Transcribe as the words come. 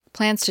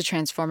Plans to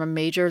transform a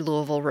major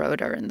Louisville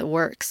road are in the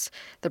works.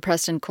 The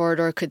Preston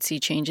Corridor could see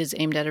changes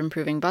aimed at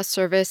improving bus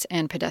service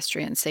and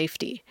pedestrian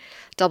safety.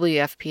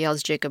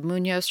 WFPL's Jacob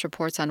Munoz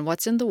reports on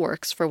what's in the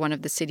works for one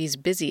of the city's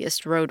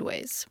busiest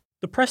roadways.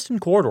 The Preston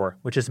Corridor,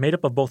 which is made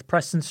up of both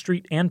Preston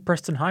Street and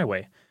Preston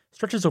Highway,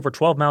 stretches over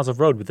 12 miles of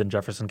road within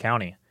Jefferson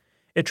County.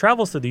 It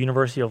travels through the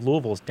University of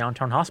Louisville's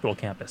downtown hospital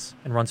campus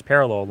and runs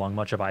parallel along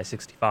much of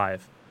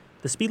I-65.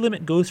 The speed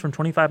limit goes from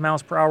 25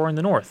 miles per hour in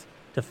the north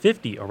to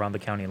 50 around the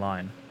county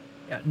line.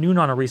 At noon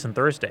on a recent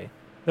Thursday,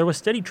 there was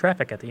steady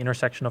traffic at the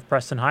intersection of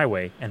Preston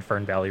Highway and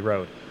Fern Valley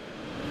Road.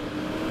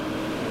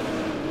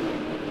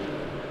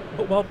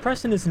 But while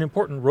Preston is an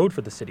important road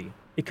for the city,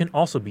 it can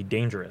also be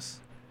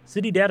dangerous.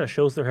 City data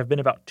shows there have been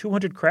about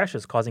 200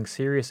 crashes causing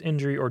serious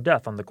injury or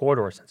death on the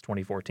corridor since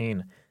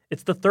 2014.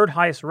 It's the third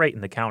highest rate in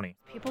the county.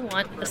 People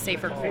want a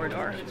safer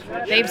corridor.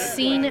 They've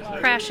seen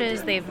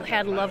crashes, they've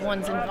had loved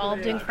ones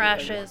involved in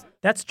crashes.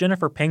 That's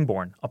Jennifer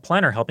Pangborn, a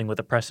planner helping with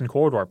the Preston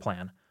Corridor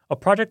Plan, a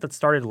project that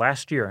started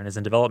last year and is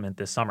in development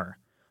this summer.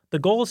 The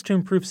goal is to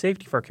improve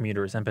safety for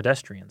commuters and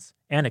pedestrians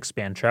and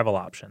expand travel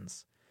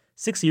options.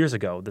 6 years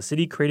ago, the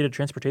city created a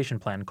transportation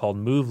plan called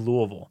Move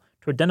Louisville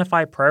to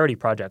identify priority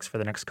projects for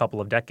the next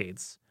couple of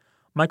decades.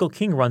 Michael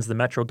King runs the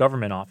Metro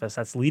government office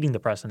that's leading the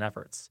Preston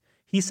efforts.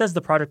 He says the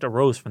project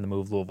arose from the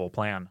Move Louisville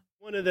plan.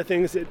 One of the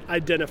things it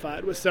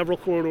identified was several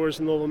corridors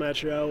in Louisville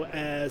Metro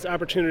as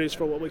opportunities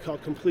for what we call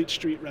complete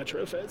street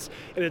retrofits.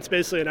 And it's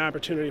basically an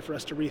opportunity for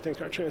us to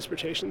rethink our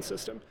transportation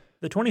system.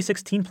 The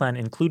 2016 plan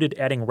included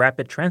adding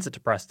rapid transit to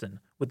Preston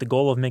with the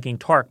goal of making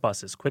TARC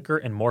buses quicker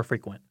and more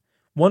frequent.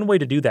 One way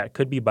to do that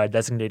could be by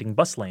designating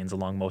bus lanes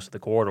along most of the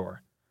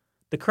corridor.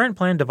 The current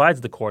plan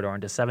divides the corridor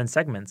into 7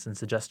 segments and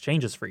suggests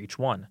changes for each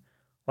one,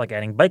 like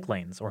adding bike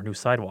lanes or new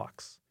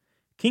sidewalks.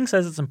 King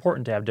says it's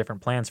important to have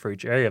different plans for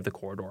each area of the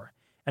corridor,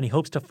 and he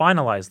hopes to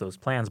finalize those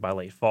plans by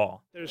late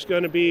fall. There's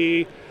going to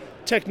be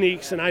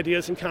techniques and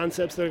ideas and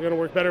concepts that are going to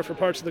work better for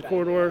parts of the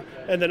corridor,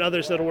 and then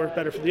others that will work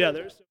better for the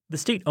others. The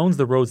state owns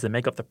the roads that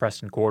make up the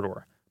Preston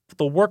Corridor, but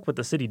they'll work with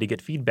the city to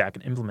get feedback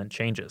and implement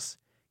changes.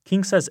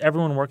 King says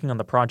everyone working on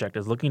the project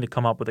is looking to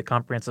come up with a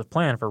comprehensive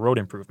plan for road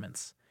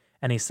improvements,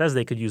 and he says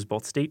they could use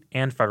both state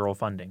and federal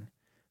funding.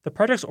 The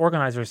project's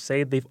organizers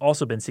say they've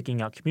also been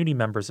seeking out community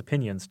members'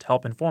 opinions to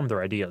help inform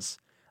their ideas.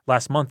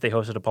 Last month, they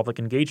hosted a public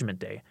engagement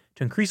day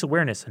to increase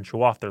awareness and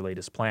show off their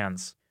latest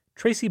plans.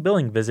 Tracy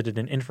Billing visited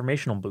an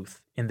informational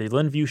booth in the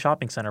Linview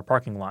Shopping Center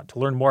parking lot to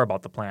learn more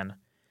about the plan.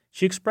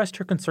 She expressed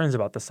her concerns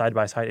about the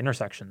side-by-side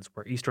intersections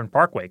where Eastern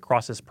Parkway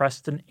crosses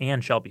Preston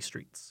and Shelby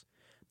Streets.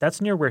 That's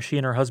near where she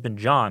and her husband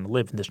John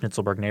live in the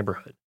Schnitzelberg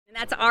neighborhood. And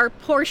that's our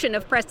portion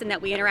of Preston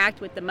that we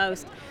interact with the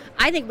most.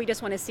 I think we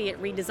just want to see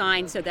it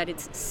redesigned so that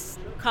it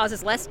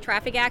causes less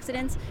traffic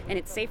accidents and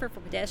it's safer for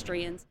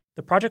pedestrians.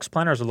 The project's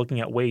planners are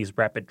looking at ways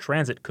rapid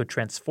transit could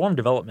transform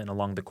development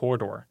along the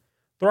corridor.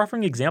 They're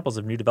offering examples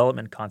of new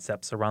development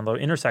concepts around the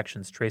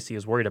intersections Tracy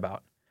is worried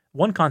about.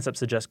 One concept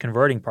suggests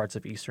converting parts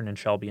of Eastern and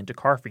Shelby into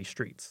car-free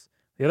streets.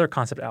 The other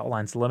concept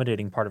outlines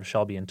eliminating part of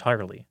Shelby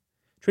entirely.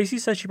 Tracy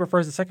says she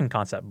prefers the second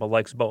concept, but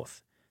likes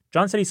both.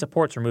 John said he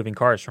supports removing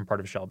cars from part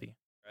of Shelby.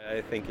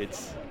 I think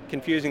it's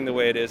confusing the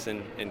way it is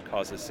and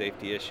causes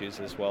safety issues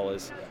as well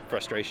as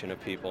frustration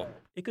of people.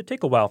 It could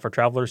take a while for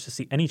travelers to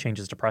see any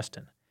changes to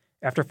Preston.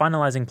 After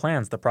finalizing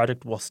plans, the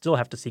project will still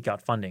have to seek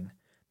out funding.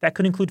 That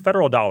could include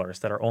federal dollars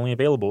that are only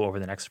available over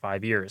the next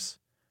 5 years.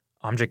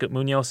 I'm Jacob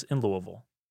Munoz in Louisville.